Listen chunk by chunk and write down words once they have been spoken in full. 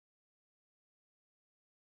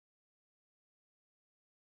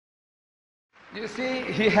You see,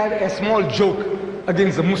 he had a small joke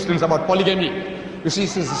against the Muslims about polygamy. You see, he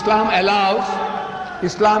says Islam allows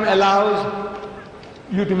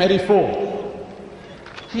you to marry 4.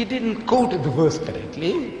 He didn't quote the verse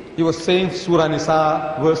correctly. He was saying Surah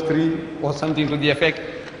Nisa, verse 3 or something to the effect.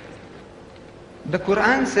 The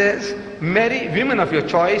Quran says, marry women of your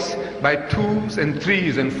choice by 2s and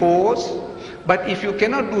 3s and 4s. But if you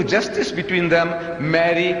cannot do justice between them,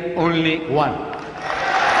 marry only one.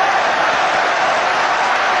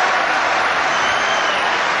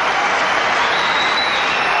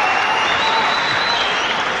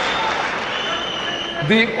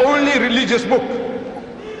 The only religious book,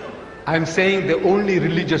 I'm saying the only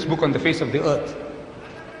religious book on the face of the earth,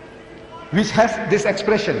 which has this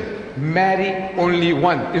expression, marry only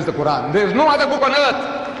one, is the Quran. There is no other book on earth.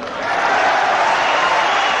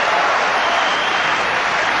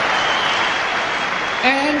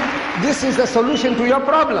 And this is the solution to your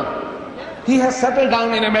problem. He has settled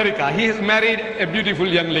down in America. He has married a beautiful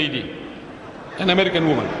young lady, an American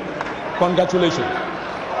woman. Congratulations.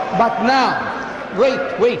 But now, wait.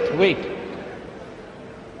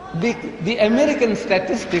 The American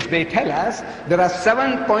statistics, they tell us there are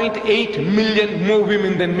 7.8 million more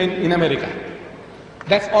women than men in America.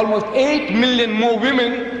 That's almost 8 million more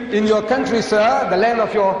women in your country, sir, the land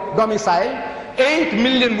of your domicile. 8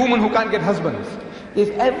 million women who can't get husbands. If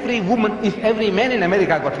every man in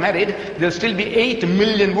America got married, there'll still be 8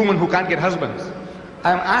 million women who can't get husbands.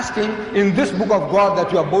 I'm asking, in this book of God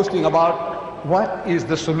that you are boasting about, what is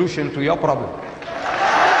the solution to your problem?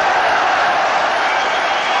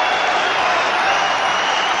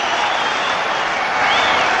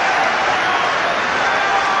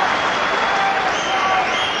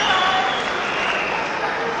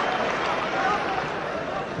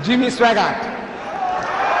 Jimmy Swaggart.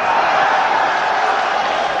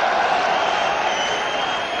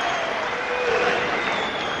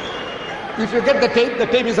 If you get the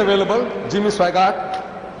tape is available. Jimmy Swaggart.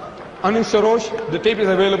 On Shorrosh, the tape is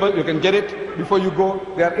available. You can get it before you go.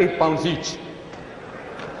 They are £8 each.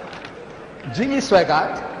 Jimmy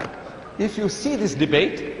Swaggart, if you see this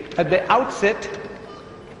debate, at the outset,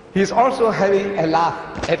 he is also having a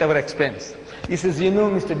laugh at our expense. He says, you know,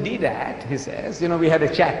 Mr. Deedat, he says, you know, we had a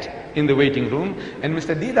chat in the waiting room, and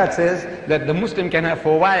Mr. Deedat says that the Muslim can have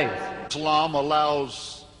 4 wives. Islam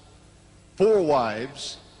allows 4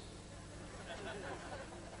 wives.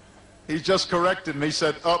 He just corrected me,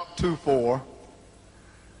 said up to 4.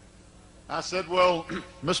 I said, well,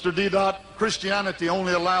 Mr. Deedat, Christianity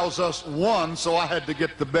only allows us 1, so I had to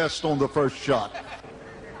get the best on the first shot.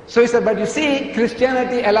 So he said, but you see,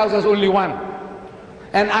 Christianity allows us only 1.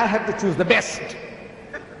 And I have to choose the best.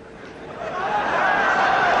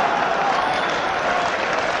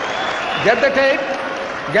 Get the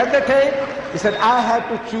tape. He said, I have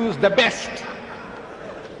to choose the best.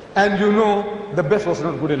 And you know, the best was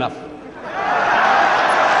not good enough.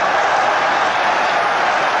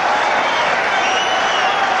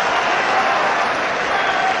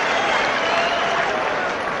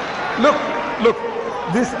 Look,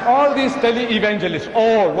 all these tele-evangelists,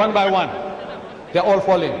 all one by one, they're all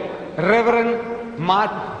falling. Reverend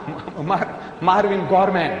Marvin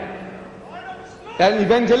Gorman, an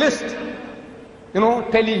evangelist, you know,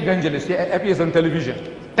 tele-evangelist, he appears on television,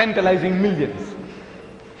 tantalizing millions.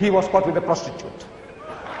 He was caught with a prostitute.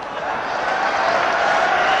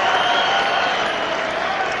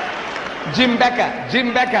 Jim Becker,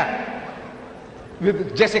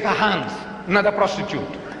 with Jessica Hans, another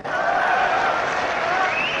prostitute.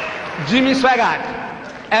 Jimmy Swaggart,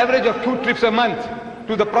 average of 2 trips a month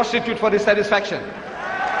to the prostitute for his satisfaction.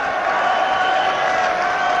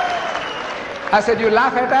 I said, you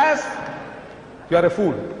laugh at us? You are a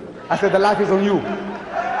fool. I said, the laugh is on you.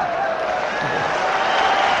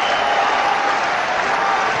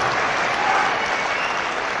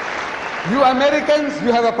 You Americans,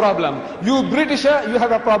 you have a problem. You Britisher, you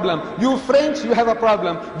have a problem. You French, you have a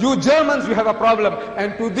problem. You Germans, you have a problem.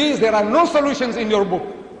 And to these, there are no solutions in your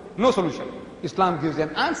book. No solution. Islam gives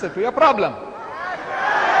an answer to your problem.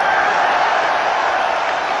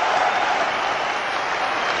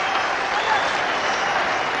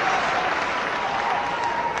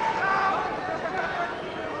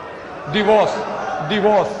 Divorce.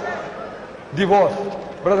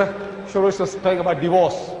 Brother Shorrosh was talking about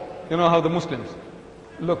divorce. You know how the Muslims.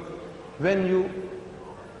 Look, when you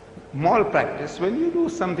malpractice, when you do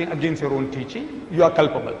something against your own teaching, you are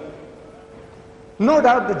culpable. No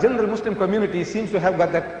doubt the general Muslim community seems to have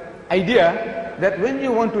got that idea that when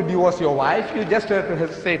you want to divorce your wife, you just have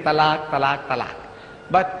to say talaq.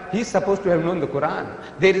 But he's supposed to have known the Quran.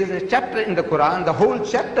 There is a chapter in the Quran, the whole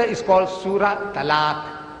chapter is called Surah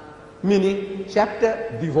Talaq. meaning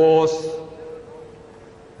chapter divorce.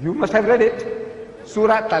 You must have read it.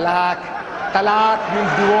 Surah Talaq. Talaq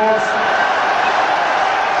means divorce.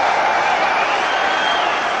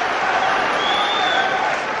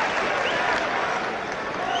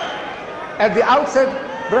 At the outset,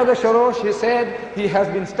 Brother Shorrosh, he said he has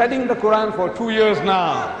been studying the Quran for 2 years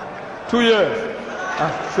now. 2 years.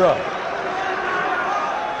 Sure.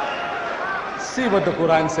 See what the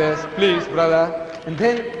Quran says, please, brother. And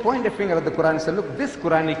then point a finger at the Quran and say, look, this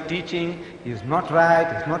Quranic teaching is not right,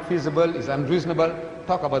 it's not feasible, it's unreasonable.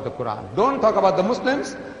 Talk about the Quran. Don't talk about the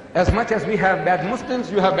Muslims. As much as we have bad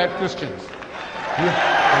Muslims, you have bad Christians.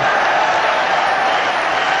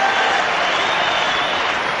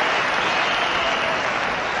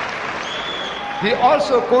 He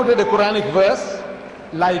also quoted a Quranic verse,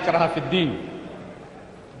 La ikraha fid din,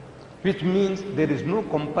 which means there is no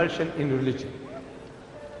compulsion in religion.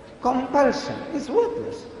 Compulsion is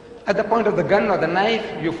worthless. At the point of the gun or the knife,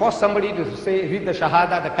 you force somebody to say, read the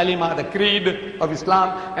Shahada, the Kalima, the Creed of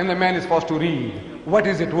Islam, and the man is forced to read. What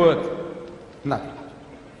is it worth? Nothing.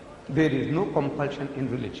 There is no compulsion in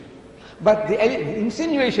religion. But the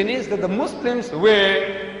insinuation is that the Muslims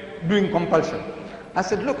were doing compulsion. I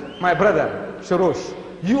said, look, my brother, Shorrosh,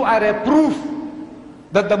 you are a proof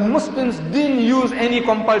that the Muslims didn't use any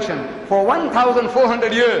compulsion for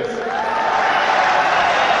 1,400 years.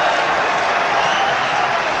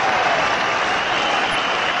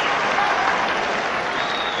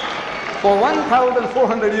 For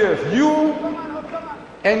 1,400 years, you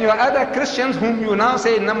and your other Christians, whom you now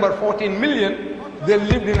say number 14 million, they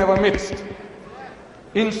lived in our midst.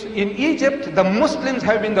 In Egypt, the Muslims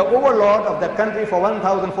have been the overlord of the country for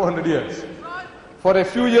 1,400 years. For a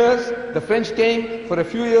few years, the French came, for a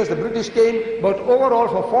few years, the British came, but overall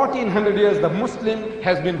for 1,400 years, the Muslim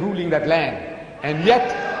has been ruling that land. And yet,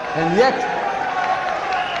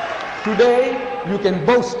 today, you can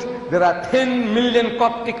boast there are 10 million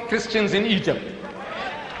Coptic Christians in Egypt.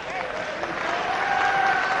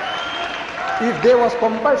 If there was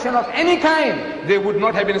compulsion of any kind, there would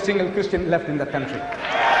not have been a single Christian left in the country.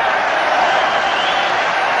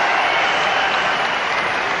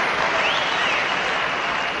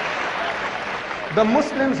 The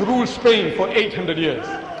Muslims ruled Spain for 800 years.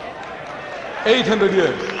 800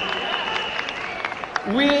 years.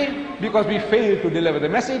 We, because we failed to deliver the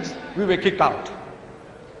message, we were kicked out.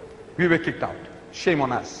 We were kicked out. Shame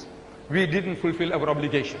on us. We didn't fulfill our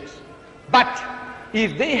obligations. But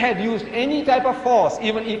if they had used any type of force,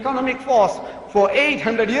 even economic force, for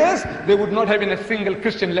 800 years, there would not have been a single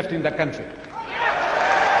Christian left in the country.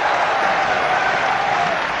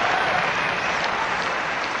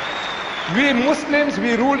 We Muslims,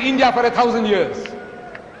 we ruled India for 1,000 years.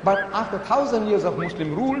 But after 1,000 years of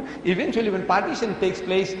Muslim rule, eventually when partition takes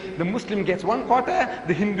place, the Muslim gets 1/4,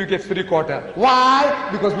 the Hindu gets 3/4. Why?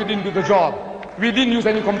 Because we didn't do the job. We didn't use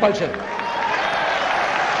any compulsion.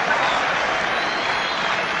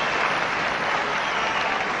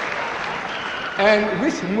 And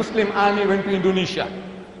which Muslim army went to Indonesia?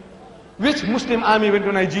 Which Muslim army went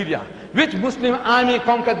to Nigeria? Which Muslim army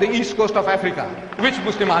conquered the east coast of Africa? Which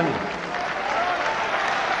Muslim army?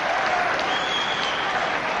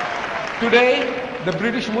 Today, the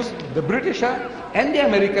Britisher and the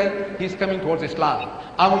American, he's coming towards Islam.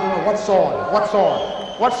 I want to know what sword? What sword?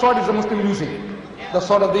 What sword is the Muslim using? The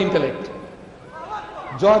sword of the intellect.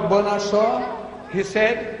 George Bernard Shaw, he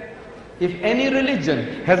said, if any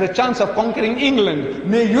religion has a chance of conquering England,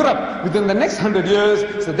 nay Europe, within the next 100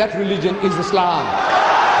 years, so that religion is Islam.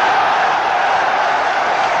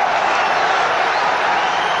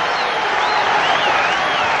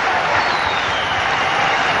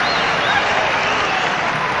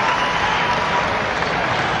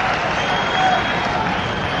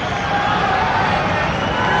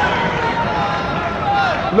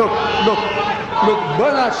 Look,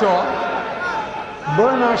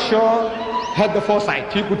 Bernard Shaw had the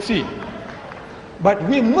foresight, he could see. But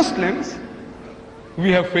we Muslims,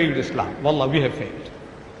 we have failed Islam. Wallah, we have failed.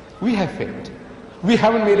 We have failed. We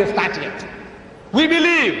haven't made a start yet. We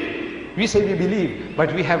believe. We say we believe,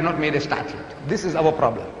 but we have not made a start yet. This is our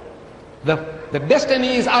problem. The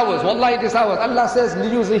destiny is ours. Wallah, it is ours. Allah says,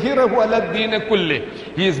 لِيُزْهِرَهُ عَلَى الدِّينِ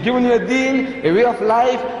كُلِّهِ. He has given you a deen, a way of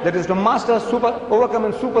life that is to master, overcome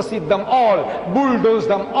and supersede them all, bulldoze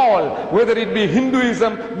them all, whether it be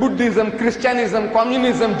Hinduism, Buddhism, Christianism,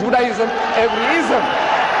 communism, Judaism, every ism.